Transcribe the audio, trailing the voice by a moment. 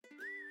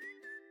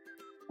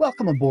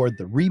Welcome aboard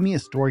the Read Me a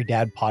Story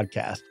Dad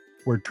podcast,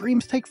 where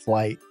dreams take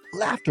flight,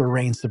 laughter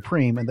reigns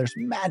supreme, and there's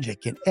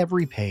magic in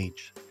every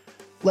page.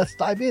 Let's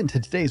dive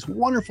into today's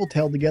wonderful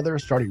tale together,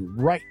 starting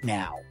right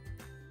now.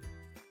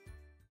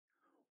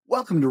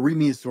 Welcome to Read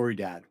Me a Story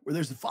Dad, where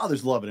there's a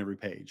father's love in every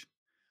page.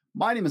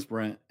 My name is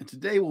Brent, and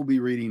today we'll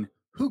be reading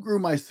Who Grew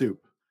My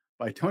Soup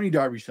by Tony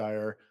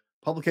Darbyshire,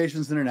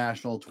 Publications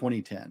International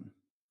 2010.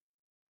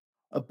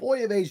 A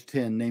boy of age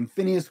 10 named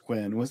Phineas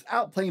Quinn was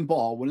out playing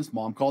ball when his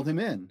mom called him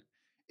in.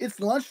 "It's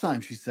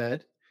lunchtime," she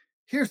said.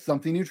 "Here's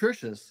something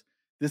nutritious."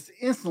 This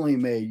instantly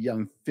made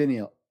young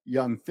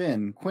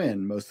Finn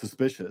Quinn most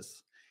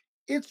suspicious.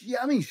 "It's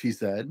yummy," she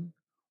said,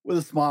 with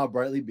a smile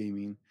brightly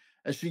beaming,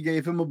 as she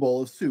gave him a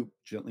bowl of soup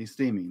gently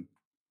steaming.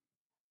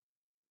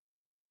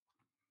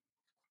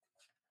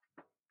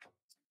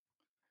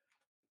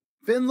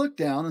 Finn looked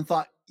down and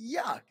thought,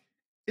 "Yuck,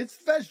 it's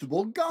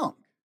vegetable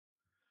gunk.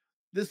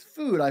 This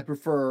food I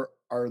prefer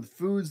are the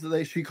foods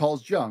that she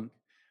calls junk.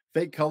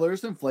 Fake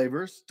colors and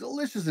flavors,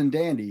 delicious and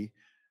dandy.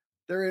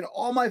 They're in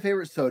all my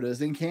favorite sodas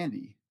and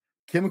candy.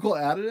 Chemical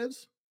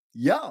additives?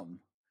 Yum!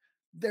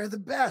 They're the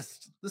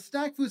best. The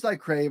snack foods I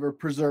crave are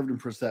preserved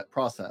and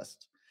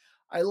processed.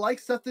 I like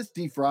stuff that's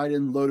deep fried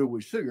and loaded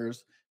with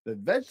sugars, but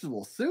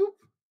vegetable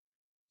soup?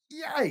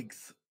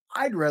 Yikes!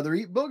 I'd rather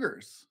eat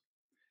boogers.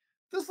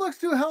 This looks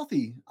too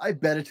healthy. I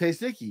bet it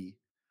tastes icky."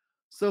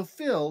 So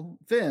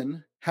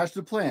Finn hatched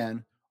a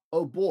plan.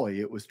 Oh boy,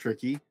 it was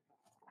tricky.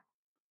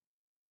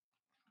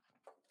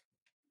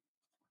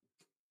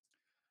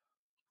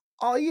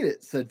 "I'll eat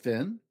it," said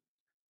Finn.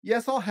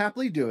 "Yes, I'll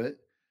happily do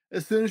it,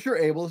 as soon as you're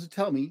able to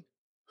tell me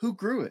who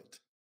grew it."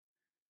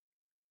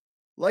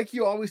 "Like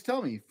you always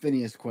tell me,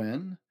 Phineas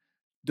Quinn.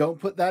 Don't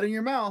put that in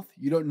your mouth.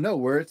 You don't know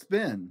where it's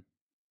been.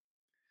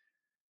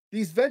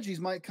 These veggies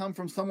might come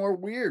from somewhere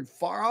weird,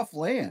 far off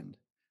land,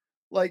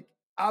 like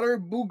outer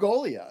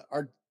Mongolia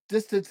or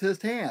Distant.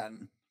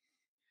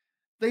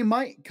 They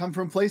might come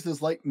from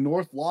places like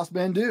North Los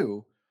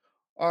Mandu,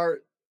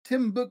 or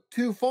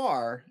Timbuktu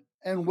Far,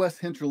 and West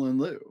Hinterland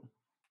Loo.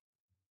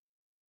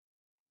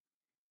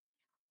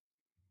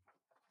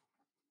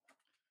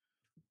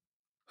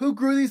 Who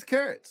grew these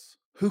carrots?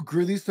 Who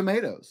grew these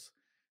tomatoes?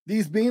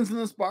 These beans and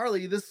this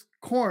barley, this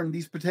corn,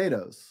 these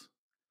potatoes?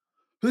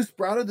 Who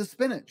sprouted the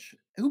spinach?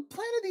 Who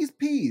planted these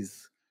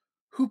peas?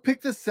 Who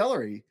picked the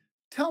celery?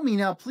 Tell me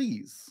now,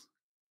 please.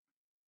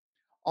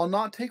 I'll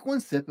not take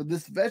one sip of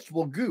this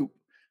vegetable goop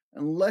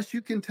unless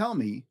you can tell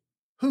me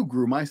who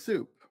grew my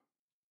soup."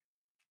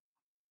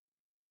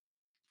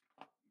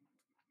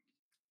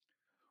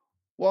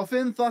 While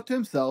Finn thought to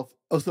himself,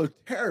 "Oh, so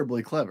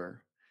terribly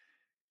clever,"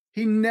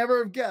 he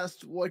never have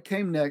guessed what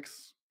came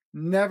next.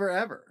 Never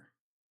ever.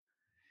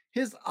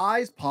 His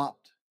eyes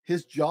popped,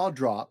 his jaw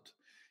dropped.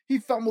 He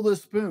fumbled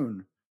his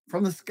spoon.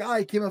 From the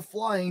sky came a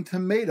flying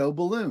tomato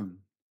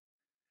balloon.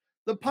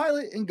 The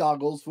pilot in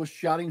goggles was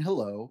shouting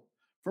hello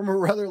from a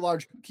rather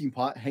large cooking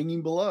pot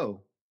hanging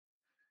below.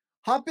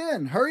 "Hop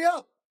in, hurry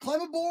up,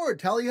 climb aboard,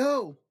 tally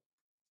ho."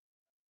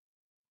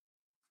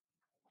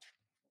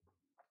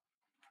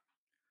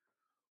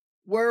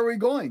 "Where are we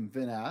going?"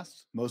 Finn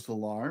asked, most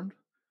alarmed.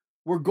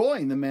 "We're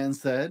going," the man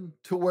said,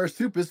 "to where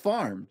soup is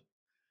farmed.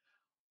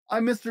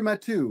 I'm Mr.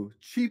 Matu,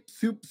 Chief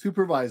Soup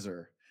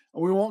Supervisor,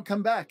 and we won't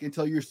come back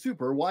until you're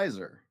super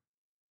wiser.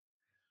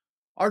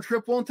 Our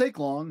trip won't take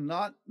long,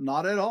 not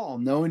at all,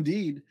 no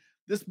indeed.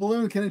 This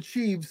balloon can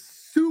achieve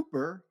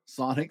super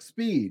sonic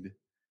speed."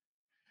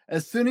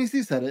 As soon as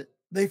he said it,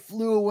 they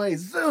flew away,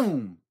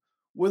 zoom,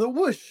 with a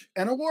whoosh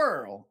and a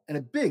whirl and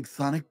a big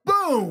sonic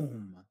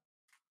boom.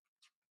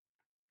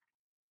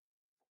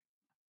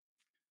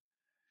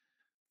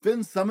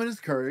 Finn summoned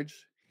his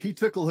courage. He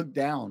took a look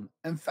down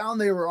and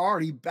found they were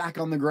already back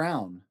on the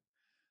ground.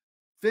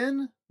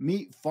 Finn,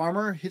 meet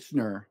Farmer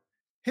Hitchner.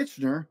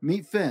 Hitchner,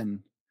 meet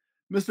Finn.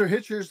 Mr.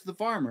 Hitcher's the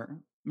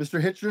farmer. Mr.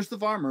 Hitcher's the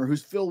farmer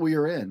whose field we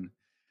are in.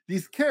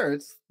 These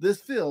carrots, this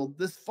field,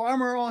 this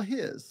farmer all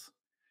his.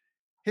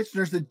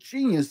 Hitchner's a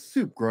genius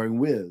soup growing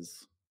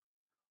whiz.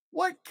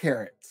 "What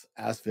carrots?"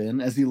 asked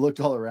Finn as he looked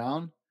all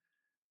around.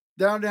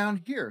 Down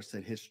here,"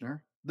 said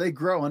Hitchner. "They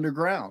grow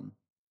underground."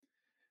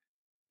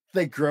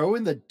 "They grow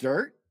in the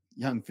dirt?"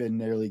 Young Finn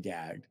nearly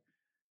gagged.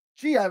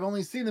 "Gee, I've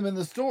only seen them in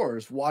the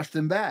stores, washed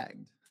and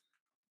bagged."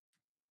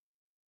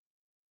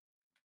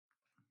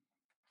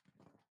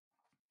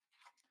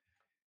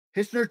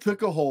 Hitchner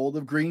took a hold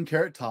of green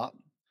carrot top,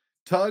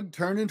 tugged,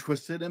 turned, and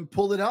twisted, and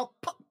pulled it out.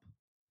 Pop!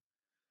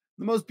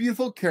 The most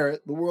beautiful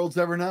carrot the world's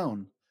ever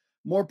known.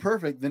 More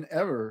perfect than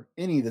ever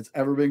any that's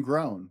ever been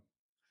grown.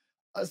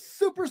 "A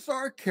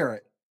superstar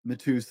carrot,"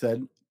 Matu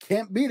said.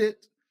 "Can't beat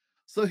it.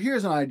 So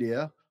here's an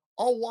idea.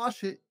 I'll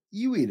wash it,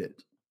 you eat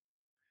it."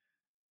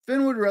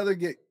 Finn would rather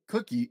get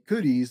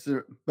cooties,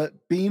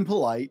 but being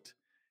polite,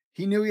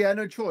 he knew he had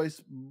no choice,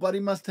 but he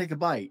must take a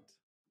bite.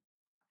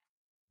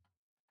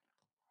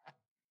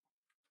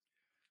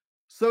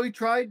 So he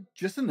tried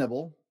just a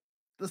nibble,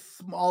 the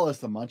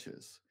smallest of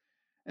munches,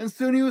 and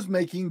soon he was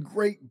making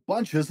great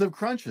bunches of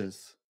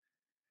crunches.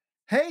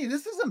 "Hey,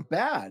 this isn't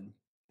bad.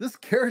 This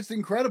carrot's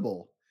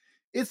incredible.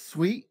 It's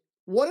sweet.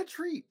 What a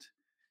treat.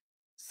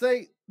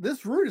 Say,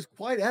 this root is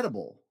quite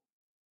edible.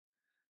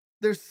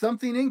 There's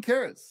something in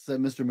carrots, said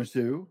Mr.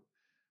 Matu,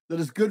 that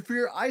is good for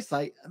your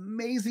eyesight,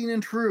 amazing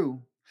and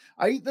true.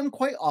 I eat them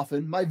quite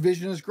often. My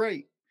vision is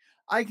great.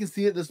 I can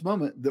see at this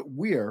moment that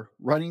we're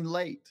running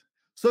late.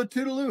 So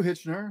toodaloo,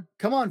 Hitchner.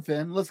 Come on,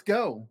 Finn, let's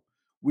go.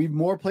 We've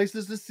more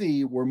places to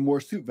see where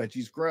more soup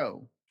veggies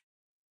grow.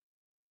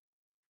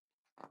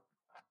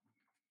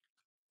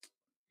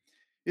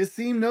 It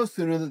seemed no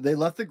sooner that they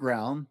left the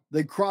ground,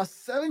 they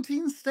crossed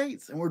 17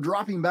 states and were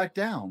dropping back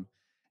down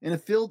in a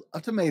field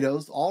of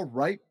tomatoes all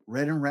ripe,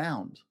 red, and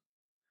round.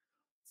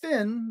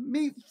 Finn,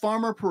 meet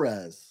Farmer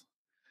Perez.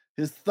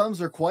 His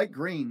thumbs are quite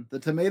green. The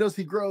tomatoes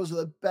he grows are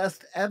the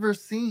best ever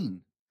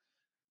seen.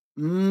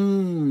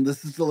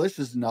 This is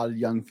delicious, nodded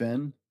young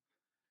Finn,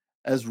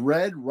 as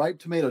red, ripe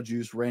tomato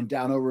juice ran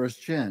down over his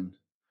chin.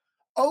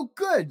 Oh,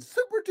 good,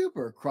 super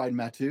duper, cried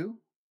Matu.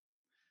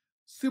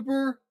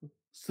 Super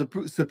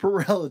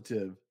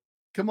relative.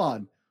 Come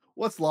on,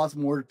 what's lots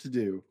more to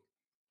do?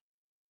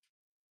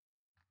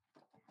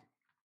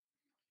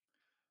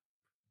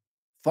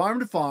 Farm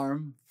to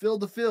farm,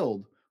 field to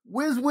field,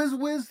 whiz, whiz,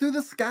 whiz through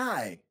the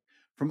sky.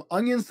 From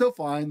onions so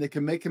fine they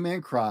can make a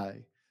man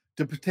cry,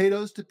 to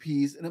potatoes to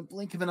peas in a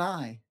blink of an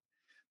eye.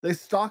 They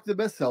stalked the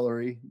best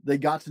celery, they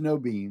got to know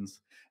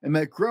beans, and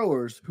met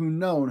growers who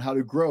known how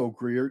to grow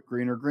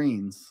greener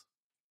greens.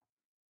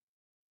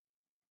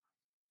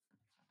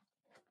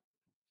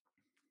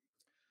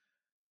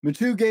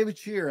 Matu gave a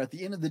cheer at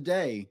the end of the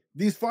day.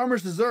 These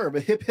farmers deserve a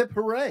hip hip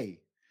hooray.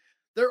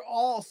 They're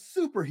all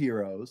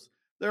superheroes.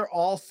 They're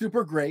all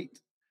super great.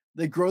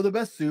 They grow the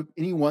best soup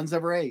anyone's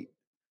ever ate.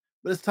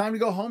 But it's time to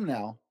go home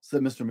now,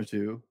 said Mr.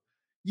 Matu.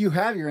 You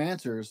have your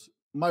answers.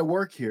 My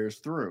work here is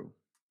through.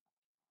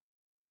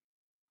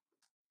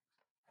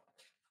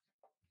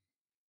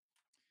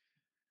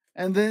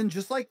 And then,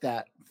 just like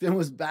that, Finn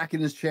was back in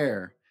his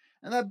chair,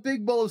 and that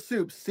big bowl of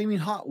soup, steaming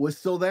hot, was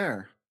still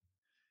there.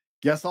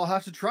 Guess I'll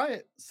have to try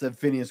it, said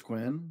Phineas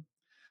Quinn.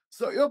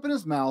 So he opened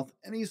his mouth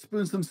and he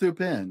spooned some soup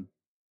in.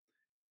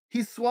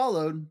 He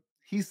swallowed,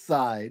 he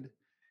sighed,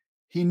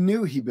 he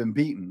knew he'd been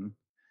beaten.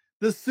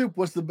 This soup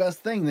was the best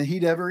thing that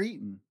he'd ever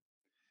eaten.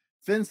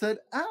 Finn said,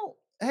 Ow,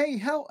 hey,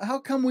 how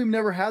come we've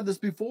never had this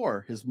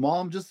before? His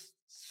mom, she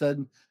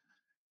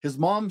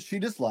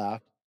just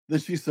laughed. Then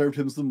she served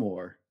him some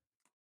more.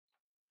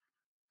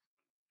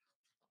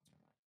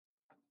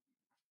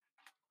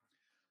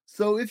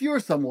 So if you are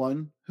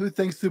someone who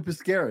thinks soup is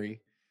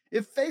scary,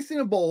 if facing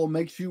a bowl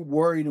makes you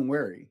worried and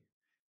wary,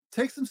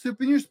 take some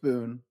soup in your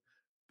spoon,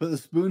 put the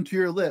spoon to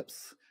your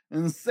lips,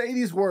 and say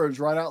these words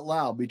right out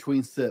loud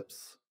between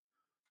sips.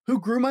 Who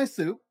grew my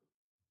soup?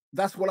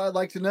 That's what I'd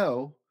like to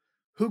know.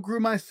 Who grew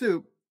my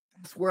soup?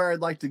 That's where I'd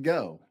like to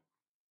go.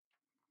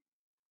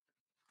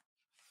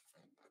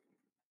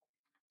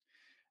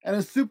 And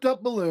a souped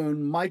up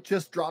balloon might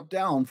just drop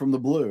down from the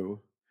blue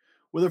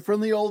with a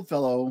friendly old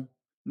fellow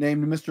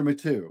named Mr.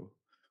 Matu,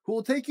 who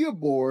will take you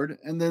aboard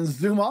and then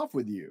zoom off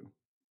with you.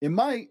 It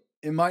might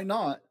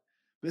not,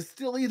 but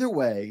still, either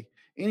way,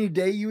 any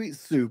day you eat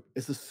soup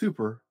is a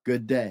super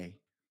good day.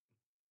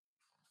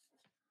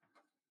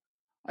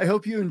 I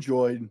hope you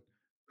enjoyed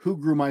Who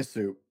Grew My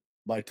Soup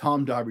by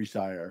Tom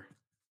Darbyshire.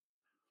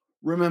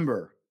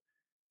 Remember,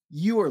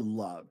 you are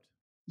loved,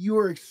 you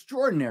are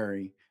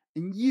extraordinary,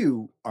 and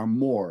you are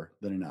more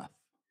than enough.